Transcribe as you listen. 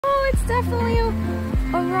definitely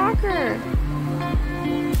a rocker.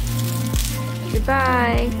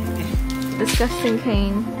 Goodbye, disgusting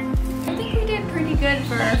cane. I think we did pretty good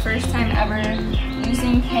for our first time ever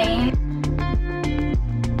using cane.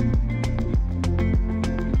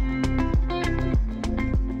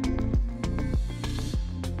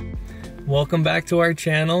 Welcome back to our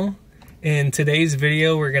channel. In today's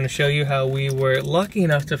video, we're going to show you how we were lucky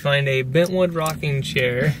enough to find a Bentwood rocking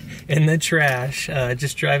chair in the trash.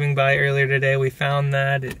 Just driving by earlier today, we found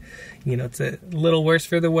that. It's a little worse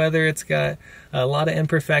for the weather. It's got a lot of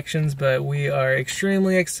imperfections, but we are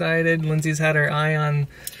extremely excited. Lindsay's had her eye on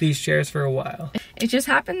these chairs for a while. It just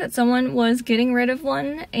happened that someone was getting rid of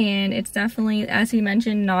one, and it's definitely, as he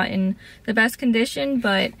mentioned, not in the best condition,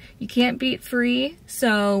 but you can't beat free.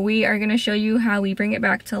 So we are going to show you how we bring it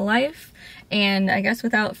back to life. And I guess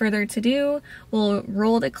without further ado, we'll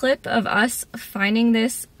roll the clip of us finding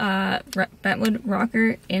this Bentwood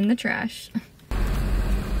rocker in the trash.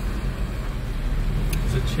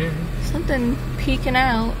 It's a chair. Something peeking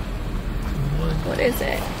out. What is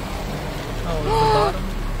it? Oh, it's the bottom.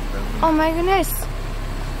 Oh my goodness.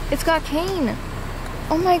 It's got cane.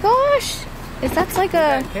 Oh my gosh. Is that like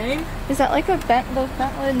a cane? Is that like a those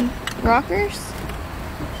Bentwood rockers?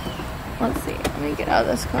 Let's see. Let me get out of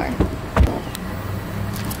this car.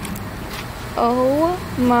 Oh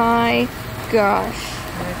my gosh.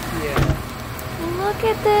 Heck yeah. Look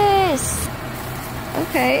at this.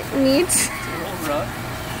 Okay, neat. It's a little rough.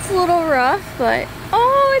 It's a little rough, but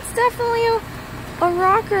oh, it's definitely a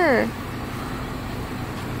rocker.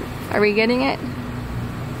 Are we getting it?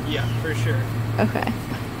 Yeah, for sure. Okay.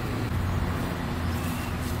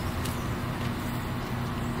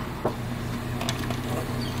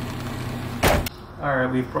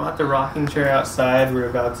 Alright, we've brought the rocking chair outside. We're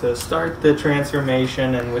about to start the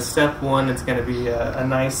transformation, and with step one, it's going to be a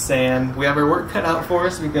nice sand. We have our work cut out for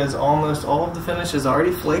us because almost all of the finish is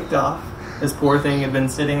already flaked off. This poor thing had been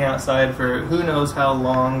sitting outside for who knows how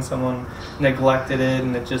long. Someone neglected it,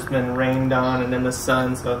 and it's just been rained on and in the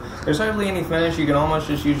sun, so there's hardly any finish. You can almost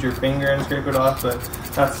just use your finger and scrape it off, but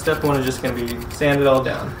that's step one, is just going to be sand it all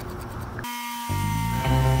down.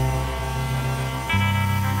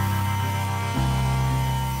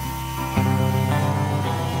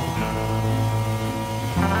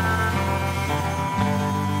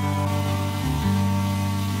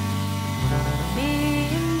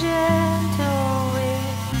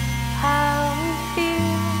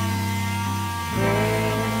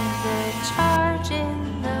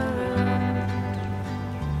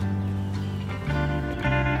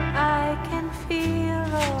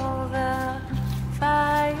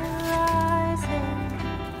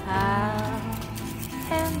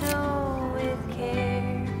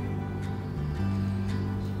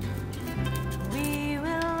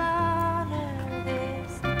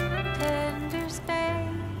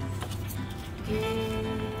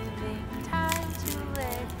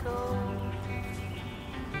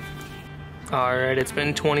 Alright, it's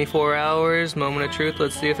been 24 hours, moment of truth,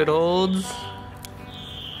 let's see if it holds.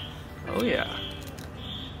 Oh yeah.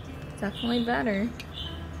 Definitely better.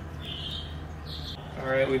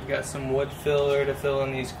 Alright, we've got some wood filler to fill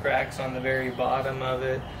in these cracks on the very bottom of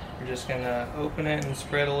it. We're just gonna open it and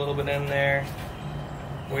spread a little bit in there,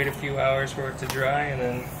 wait a few hours for it to dry, and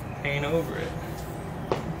then paint over it.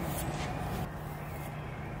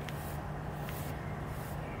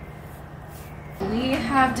 We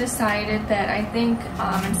have decided that I think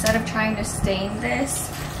instead of trying to stain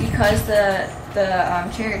this, because the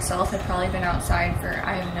chair itself had probably been outside for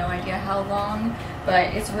I have no idea how long,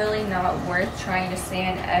 but it's really not worth trying to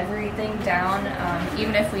sand everything down.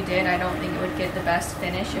 Even if we did, I don't think it would get the best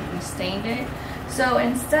finish if we stained it. So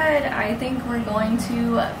instead, I think we're going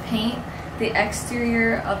to paint the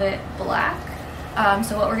exterior of it black.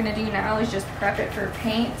 So what we're going to do now is just prep it for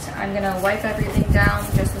paint. I'm going to wipe everything down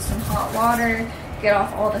just with some hot water, get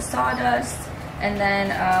off all the sawdust, and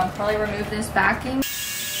then probably remove this backing.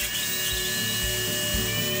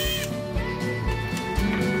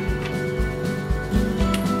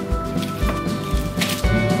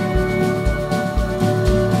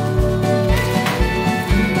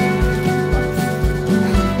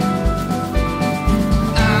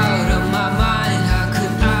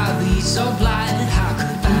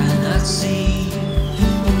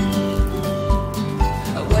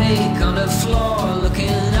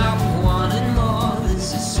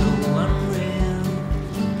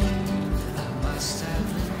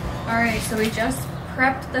 Alright, so we just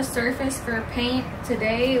prepped the surface for paint.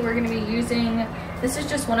 Today we're going to be using, this is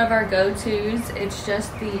just one of our go-tos. It's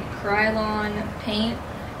just the Krylon paint.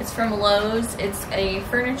 It's from Lowe's. It's a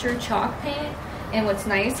furniture chalk paint, And what's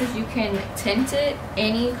nice is you can tint it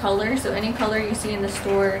any color, so any color you see in the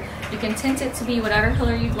store, you can tint it to be whatever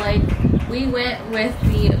color you'd like. We went with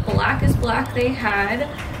the blackest black they had,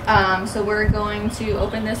 so we're going to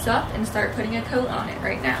open this up and start putting a coat on it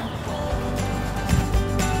right now.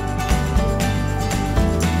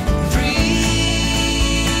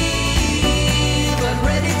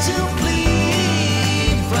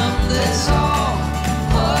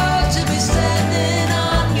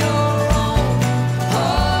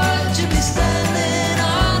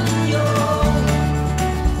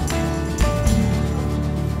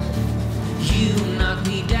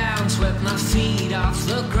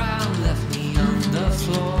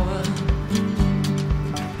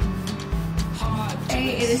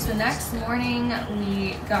 It is the next morning.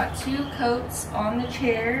 We got 2 coats on the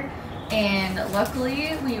chair, and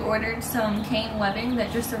luckily we ordered some cane webbing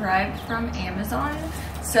that just arrived from Amazon.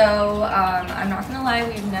 So I'm not gonna lie,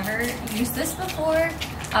 we've never used this before,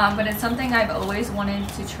 but it's something I've always wanted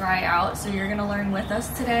to try out, so you're gonna learn with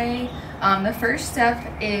us today. The first step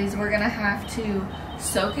is we're gonna have to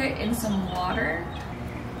soak it in some water.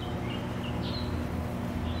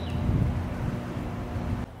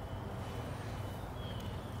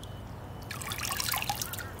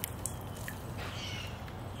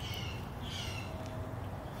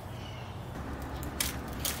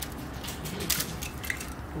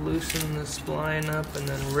 Loosen the spline up and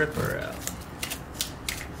then rip her out.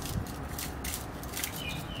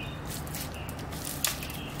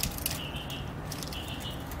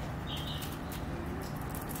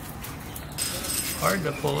 Hard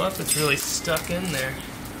to pull up, it's really stuck in there.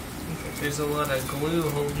 There's a lot of glue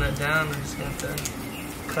holding it down. I just have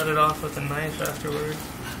to cut it off with a knife afterward.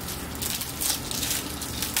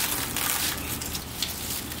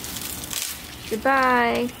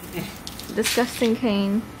 Goodbye. Disgusting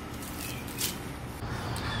cane.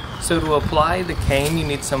 So to apply the cane, you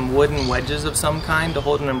need some wooden wedges of some kind to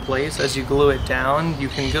hold it in place as you glue it down. You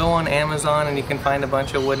can go on Amazon and you can find a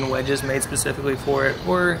bunch of wooden wedges made specifically for it,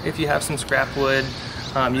 or if you have some scrap wood,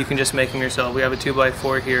 you can just make them yourself. We have a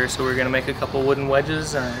 2x4 here, so we're going to make a couple wooden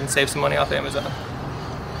wedges and save some money off Amazon.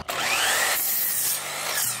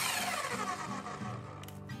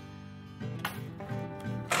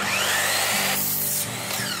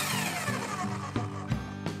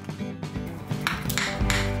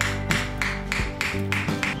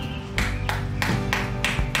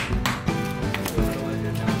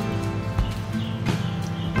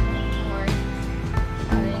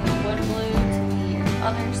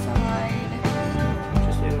 Other side.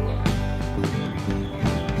 Just need a look.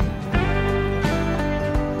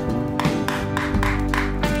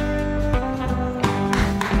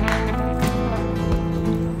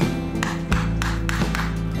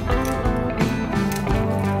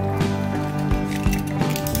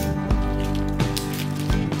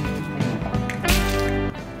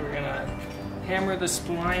 We're gonna hammer the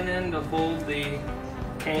spline in to hold the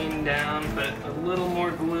cane down, put a little more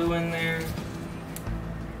glue in there.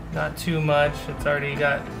 Not too much, it's already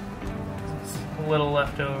got a little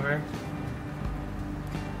left over.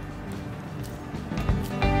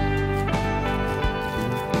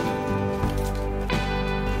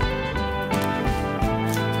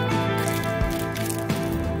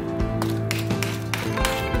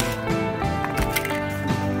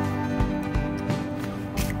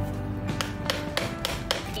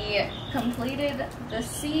 We completed the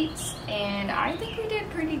seats, and I think we did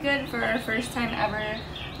pretty good for our first time ever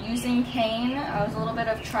using cane. I was a little bit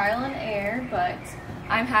of trial and error, but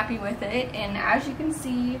I'm happy with it. And as you can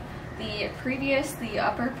see, the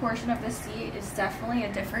upper portion of the seat is definitely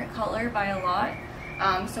a different color by a lot.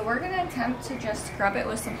 So we're gonna attempt to just scrub it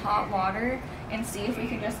with some hot water and see if we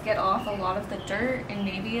can just get off a lot of the dirt, and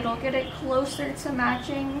maybe it'll get it closer to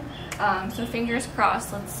matching. So fingers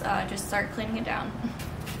crossed, let's just start cleaning it down.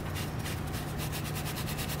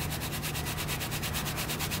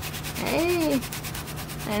 Hey,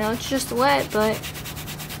 I know it's just wet, but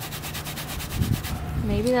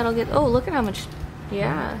maybe that'll get, oh, look at how much,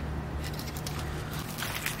 yeah.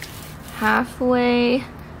 Halfway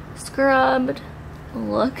scrubbed.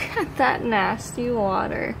 Look at that nasty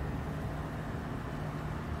water.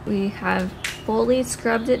 We have fully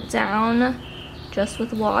scrubbed it down just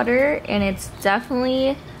with water, and it's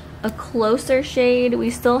definitely a closer shade. We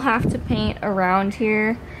still have to paint around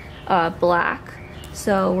here black.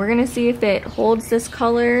 So we're gonna see if it holds this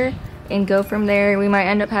color and go from there. We might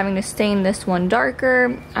end up having to stain this one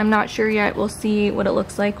darker. I'm not sure yet. We'll see what it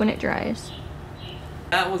looks like when it dries.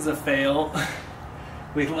 That was a fail.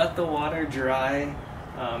 We let the water dry,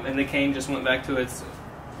 and the cane just went back to its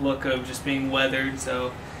look of just being weathered,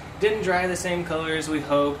 so didn't dry the same color as we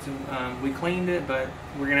hoped. We cleaned it, but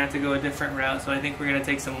we're going to have to go a different route. So I think we're going to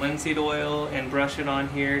take some linseed oil and brush it on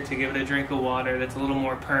here to give it a drink of water that's a little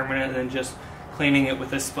more permanent than just cleaning it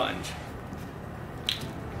with a sponge.